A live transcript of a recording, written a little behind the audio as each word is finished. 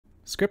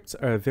Scripts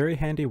are a very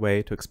handy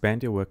way to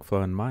expand your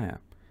workflow in Maya.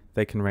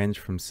 They can range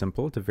from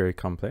simple to very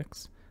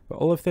complex, but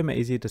all of them are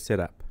easy to set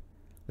up.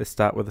 Let's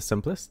start with the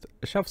simplest,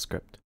 a shelf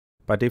script.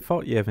 By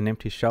default, you have an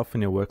empty shelf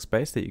in your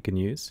workspace that you can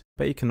use,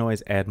 but you can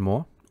always add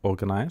more,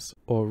 organize,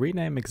 or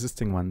rename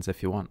existing ones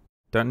if you want.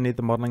 Don't need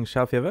the modeling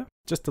shelf ever?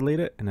 Just delete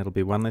it and it'll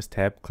be one less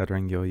tab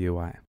cluttering your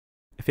UI.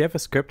 If you have a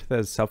script that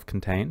is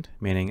self-contained,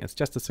 meaning it's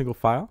just a single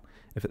file,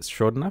 if it's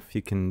short enough,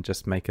 you can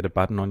just make it a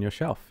button on your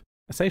shelf.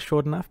 I say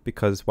short enough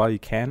because while you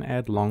can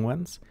add long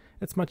ones,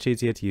 it's much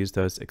easier to use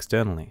those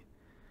externally.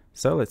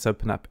 So let's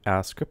open up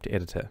our script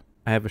editor.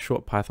 I have a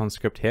short Python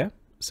script here,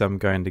 so I'm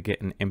going to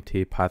get an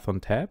empty Python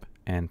tab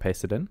and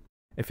paste it in.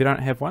 If you don't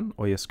have one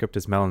or your script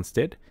is Mel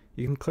instead,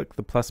 you can click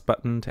the plus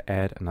button to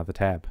add another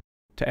tab.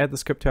 To add the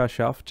script to our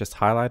shelf, just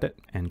highlight it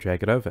and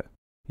drag it over.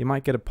 You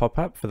might get a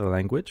pop-up for the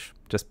language.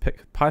 Just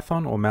pick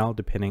Python or Mel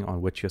depending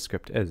on which your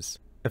script is.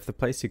 If the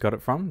place you got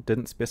it from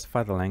didn't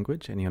specify the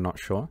language and you're not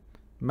sure,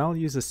 Mel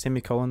uses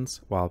semicolons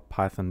while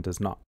Python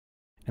does not.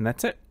 And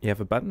that's it. You have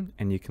a button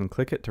and you can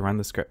click it to run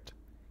the script.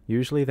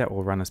 Usually that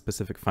will run a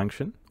specific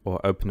function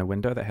or open a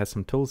window that has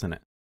some tools in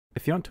it.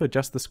 If you want to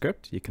adjust the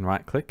script, you can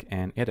right click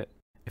and edit.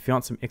 If you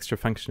want some extra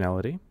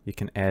functionality, you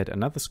can add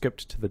another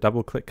script to the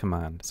double click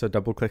command, so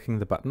double clicking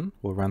the button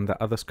will run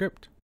the other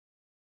script.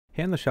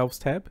 Here in the Shelves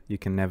tab, you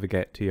can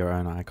navigate to your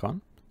own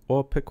icon,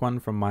 or pick one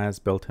from Maya's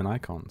built-in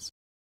icons.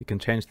 You can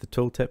change the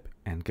tooltip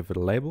and give it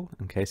a label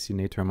in case you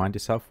need to remind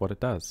yourself what it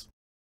does.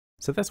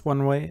 So that's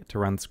one way to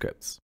run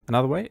scripts.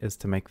 Another way is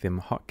to make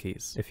them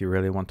hotkeys if you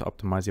really want to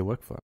optimize your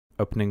workflow.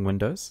 Opening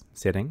Windows,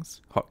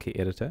 Settings, Hotkey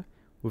Editor,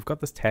 we've got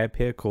this tab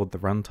here called the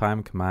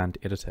Runtime Command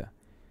Editor.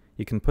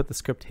 You can put the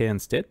script here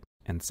instead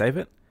and save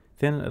it,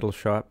 then it'll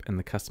show up in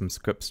the Custom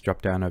Scripts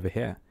drop-down over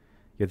here.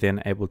 You're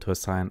then able to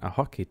assign a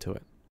hotkey to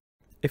it.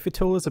 If your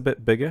tool is a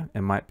bit bigger,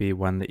 it might be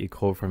one that you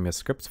call from your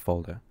scripts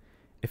folder.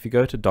 If you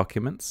go to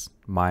Documents,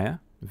 Maya,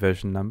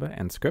 Version Number,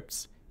 and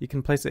Scripts, you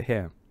can place it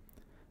here.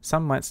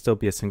 Some might still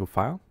be a single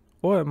file,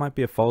 or it might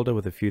be a folder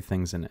with a few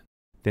things in it.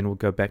 Then we'll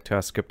go back to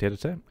our script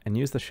editor and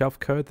use the shelf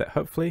code that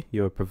hopefully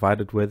you were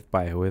provided with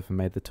by whoever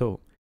made the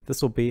tool.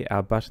 This will be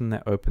our button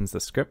that opens the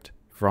script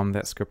from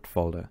that script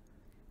folder.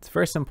 It's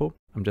very simple.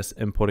 I'm just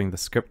importing the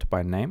script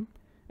by name,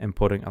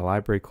 importing a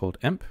library called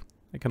imp,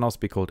 it can also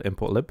be called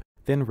importlib,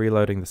 then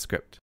reloading the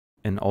script.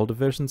 In older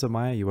versions of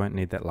Maya, you won't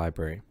need that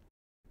library.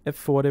 If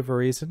for whatever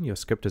reason your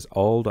script is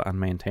old or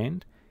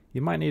unmaintained,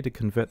 you might need to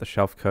convert the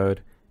shelf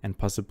code and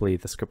possibly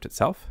the script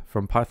itself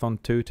from Python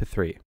 2 to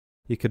 3.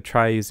 You could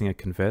try using a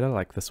converter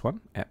like this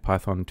one at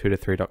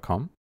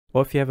python2to3.com,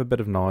 or if you have a bit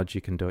of knowledge,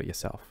 you can do it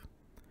yourself.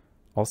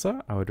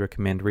 Also, I would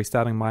recommend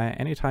restarting Maya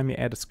anytime you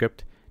add a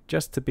script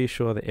just to be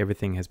sure that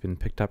everything has been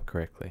picked up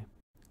correctly.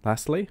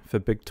 Lastly, for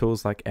big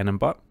tools like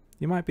Animbot,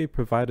 you might be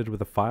provided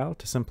with a file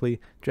to simply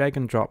drag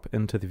and drop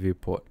into the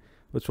viewport,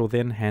 which will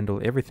then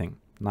handle everything,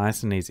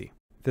 nice and easy.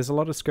 There's a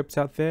lot of scripts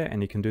out there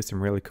and you can do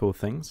some really cool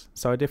things,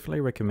 so I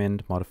definitely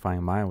recommend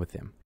modifying Maya with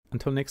them.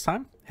 Until next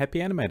time,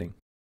 happy animating!